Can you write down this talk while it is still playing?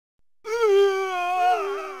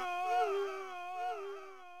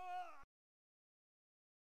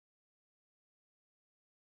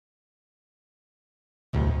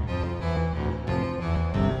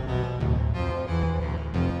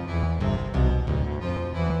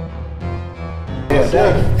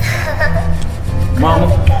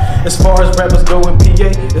Mama, as far as rappers go in PA,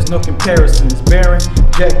 there's no comparison. It's Baron,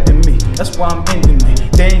 Jack, and me. That's why I'm ending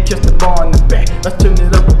it. They ain't kissed the bar in the back. Let's turn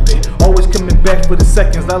it up a bit. Always coming back for the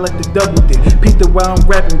seconds. I like the double dip. Peep the while I'm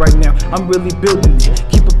rapping right now. I'm really building it.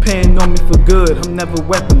 Keep a pen on me for good. I'm never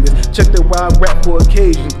weaponless. Check the while I rap for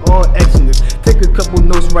occasions. All excellence. Take a couple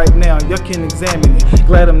notes right now. Y'all can examine it.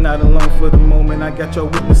 Glad I'm not alone for the moment. I got y'all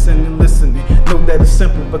witnessing and listening. Know that it's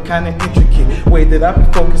simple but kinda intricate. Way that I be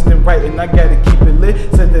focused and writing. I gotta keep it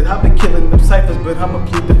lit. Said that I've been killing them ciphers, but I'ma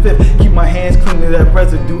plead the fifth. Keep my hands clean of that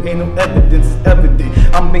residue. Ain't no evidence, it's evident.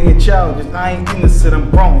 I'm being childish, I ain't innocent, I'm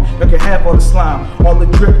grown. Y'all can have all the slime, all the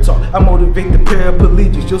drip talk. I motivate the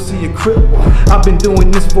paraplegics, you'll see a crip walk. I've been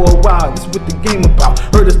doing this for a while, this what the game about.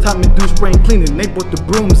 Heard it's time to do spring cleaning, they brought the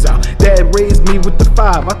brooms out. Dad raised me with the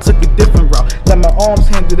 5, I took a different route. Let my arms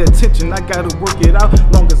handle that tension, I gotta work it out.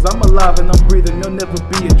 Long as I'm alive and I'm breathing, there'll never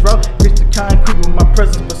be a drought. Reach the concrete with my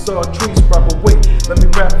presence, but saw a tree sprout. But wait, let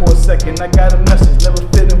me rap for a second. I got a message, never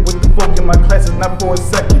fit in with the folk in my classes, not for a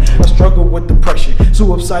second. I struggle with depression,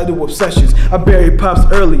 suicidal obsessions. I buried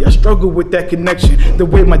pops early, I struggle with that connection. The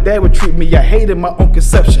way my dad would treat me, I hated my own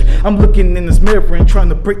conception. I'm looking in this mirror and trying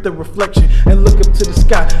to break the reflection and look up to the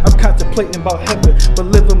sky. I'm contemplating about heaven, but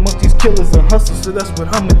live amongst these killers and hustlers, so that's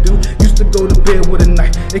what I'ma do. Used to go to bed with a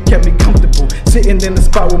knife, it kept me comfortable. Sitting in the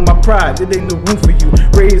spot with my pride, it ain't no room for you.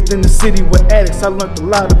 Raised in the city with addicts, I learned a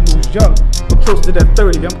lot of moves. Young, but close to that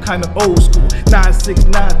 30, I'm kinda old school. 9, 6,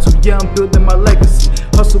 9, 2, yeah, I'm building my legacy.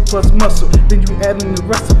 Hustle plus muscle, then you add in the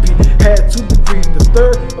recipe. Had 2 degrees, the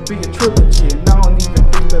third will be a trilogy. And I don't even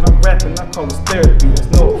think that I'm rapping, I call this therapy. That's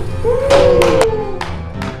no.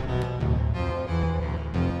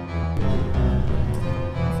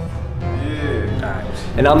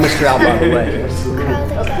 And I'm Mr.Al, by the way.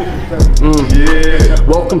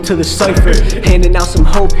 Welcome to the Cypher. Handing out some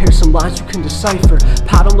hope, here's some lies you can decipher.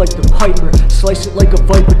 Pot 'em like the piper, slice it like a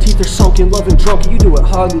viper. Teeth are sunken, loving drunk, you do it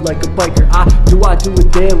hardly like a biker. I do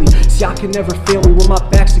it daily. See, I can never fail me. When my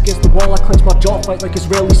back's against the wall, I clench my jaw, fight like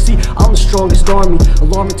Israeli. See, I'm the strongest army.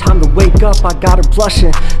 Alarming time to wake up, I got her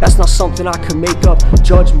blushing. That's not something I could make up.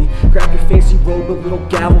 Judge me, grab your fancy robe, a little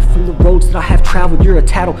gavel. From the roads that I have traveled, you're a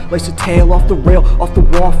tattle. Lace a tail off the rail, off the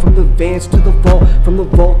wall. From the vans to the vault, from the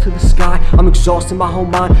vault to the sky. I'm exhausting my whole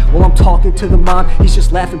mind while I'm talking to the mime. He's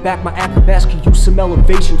just laughing back, my acrobats could use some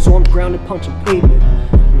elevation, so I'm grounded punching pavement.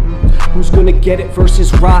 Who's gonna get it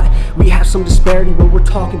versus rot? We have some disparity when we're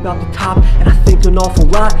talking about the top, and I think an awful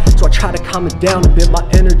lot, so I try to calm it down a bit. My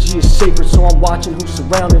energy is sacred, so I'm watching who's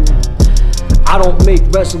surrounding me. I don't make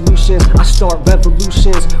resolutions, I start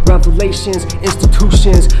revolutions, revelations,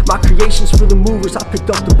 institutions. My creations for the movers, I picked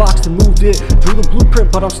up the box and moved it. Drew the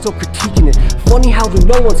blueprint, but I'm still critiquing it. Funny how the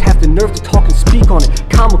no ones have the nerve to talk and speak on it.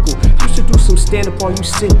 Comical, you should do some stand-up while you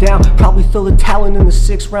sit down. Probably feel the talent in the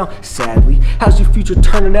 6th round, sadly. How's your future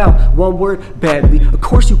turning out? One word, badly. Of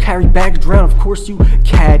course you carry bags around, of course you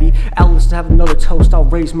caddy. Alice, to have another toast, I'll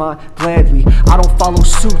raise mine gladly. I don't follow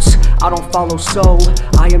suits, I don't follow so.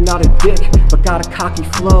 I am not a dick, but got a cocky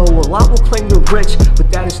flow. A lot will claim they're rich,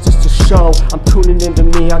 but that is just a show. I'm tuning into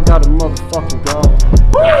me, I gotta motherfucking go.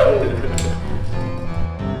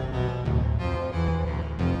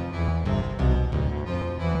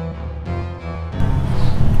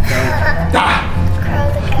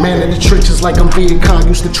 Man in the trenches like I'm Vietcong,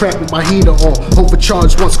 used to trap with my heater on.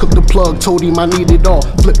 Overcharged once, cooked the plug, told him I need it all.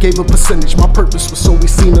 Flip gave a percentage, my purpose was so we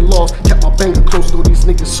seen the loss. Kept my banger close, though these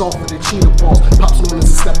niggas softer than cheetah balls. Pops known as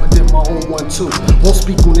a stepper, did my own one too. Won't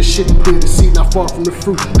speak on the shit he did, the seed not far from the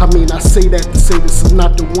fruit. I mean, I say that to say this is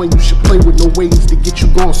not the one you should play with. No ways to get you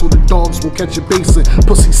gone so the dogs won't catch your basin.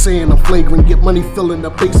 Pussy saying I'm flagrant, get money filling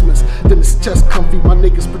up basements. Then it's chest comfy, my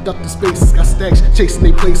niggas productive spaces. Got stacks, chasing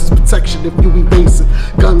they places, protection if you evasive.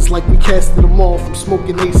 Guns like we casted them all from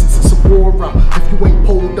smoking aces. It's a war route. If you ain't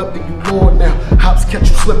pulled up, then you lord now. Hops catch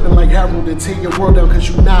you slipping like Harold and tear your world down, cause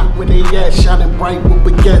you not where they at. Shining bright with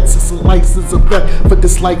baguettes. It's a license event for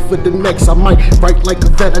this life, for the next. I might write like a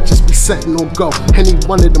vet, I just be setting on go. Any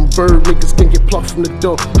one of them bird niggas can get plucked from the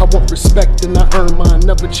door. I want respect and I earn mine.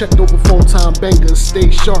 Never checked over phone time bangers. Stay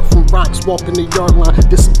sharp from rocks, walking the yard line.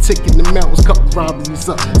 Did some ticking the mountains, couple robberies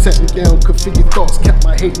up. Sat me down, configured thoughts, kept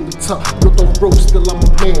my hate in the tuck. Built on ropes, still I'm a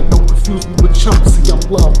man. Don't confuse me with chumps. See, I'm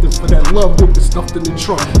loved, and for that love, we'll get stuffed in the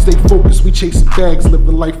trunk. Stay focused, we chasing bags,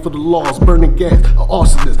 living life for the laws. Burning gas, an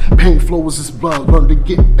arsonist. Pain flows his blood. Learn to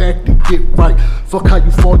get back, to get right. Fuck how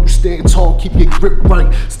you fall, you stand tall, keep your grip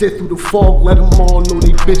right. Stare through the fog, let them all know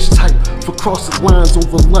they bitch tight. For crossing lines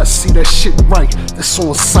over lust, see that shit right. That's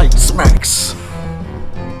on sight, smacks.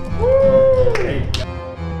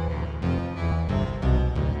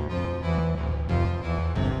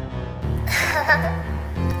 Ha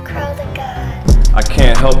Curl to God. I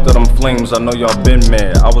can't help that I'm flames, I know y'all been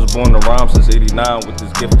mad. I was born to rhyme since 89 with this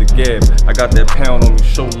gift of gab. I got that pound on me,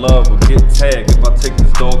 show love or get tagged. If I take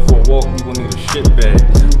this dog for a walk, you gon' need a shit bag.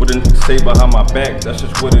 What a nigga say behind my back, that's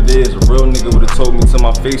just what it is. A real nigga would've told me to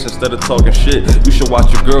my face instead of talking shit. You should watch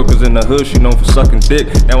your girl, cause in the hood she known for sucking dick.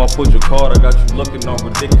 Now I put your card, I got you looking all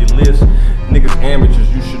ridiculous. Niggas amateurs,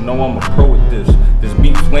 you should know I'm a pro at this. This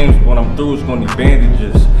beat flames, when I'm through it's gonna need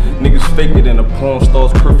bandages. Niggas fake it in a porn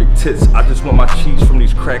star's perfect tits. I just want my cheese from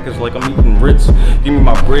these crackers like I'm eating Ritz. Give me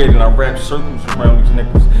my bread and I wrap circles around these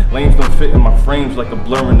niggas. Lanes don't fit in my frames like a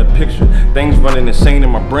blur in the picture. Things running insane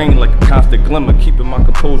in my brain like a constant glimmer. Keeping my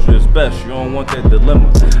composure is best, you don't want that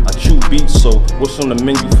dilemma. I chew beats, so what's on the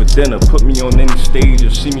menu for dinner? Put me on any stage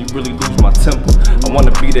and see me really lose my temper. I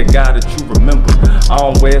wanna be that guy that you remember. I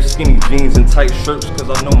don't wear skinny jeans and tight shirts cause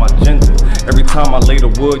I know my gender. Every time I lay the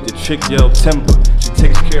wood, your chick yell timber. She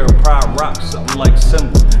takes care of pride rocks, something like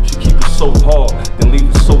Simba. She keep it so hard, then leave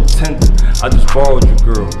it so tender. I just borrowed you,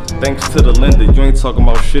 girl, thanks to the lender. You ain't talking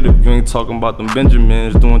about shit if you ain't talking about them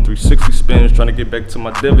Benjamins. Doing 360 spins, trying to get back to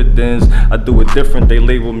my dividends. I do it different, they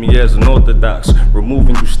label me as an orthodox.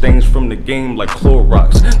 Removing you stains from the game like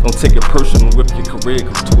Clorox. Don't take it personal if your career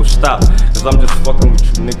comes to a stop, cause I'm just fucking with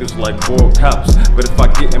you niggas like bored cops. But if I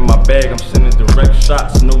get in my bag, I'm sending direct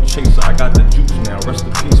shots. No chaser, I got the juice now, rest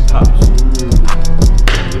in peace, Pops.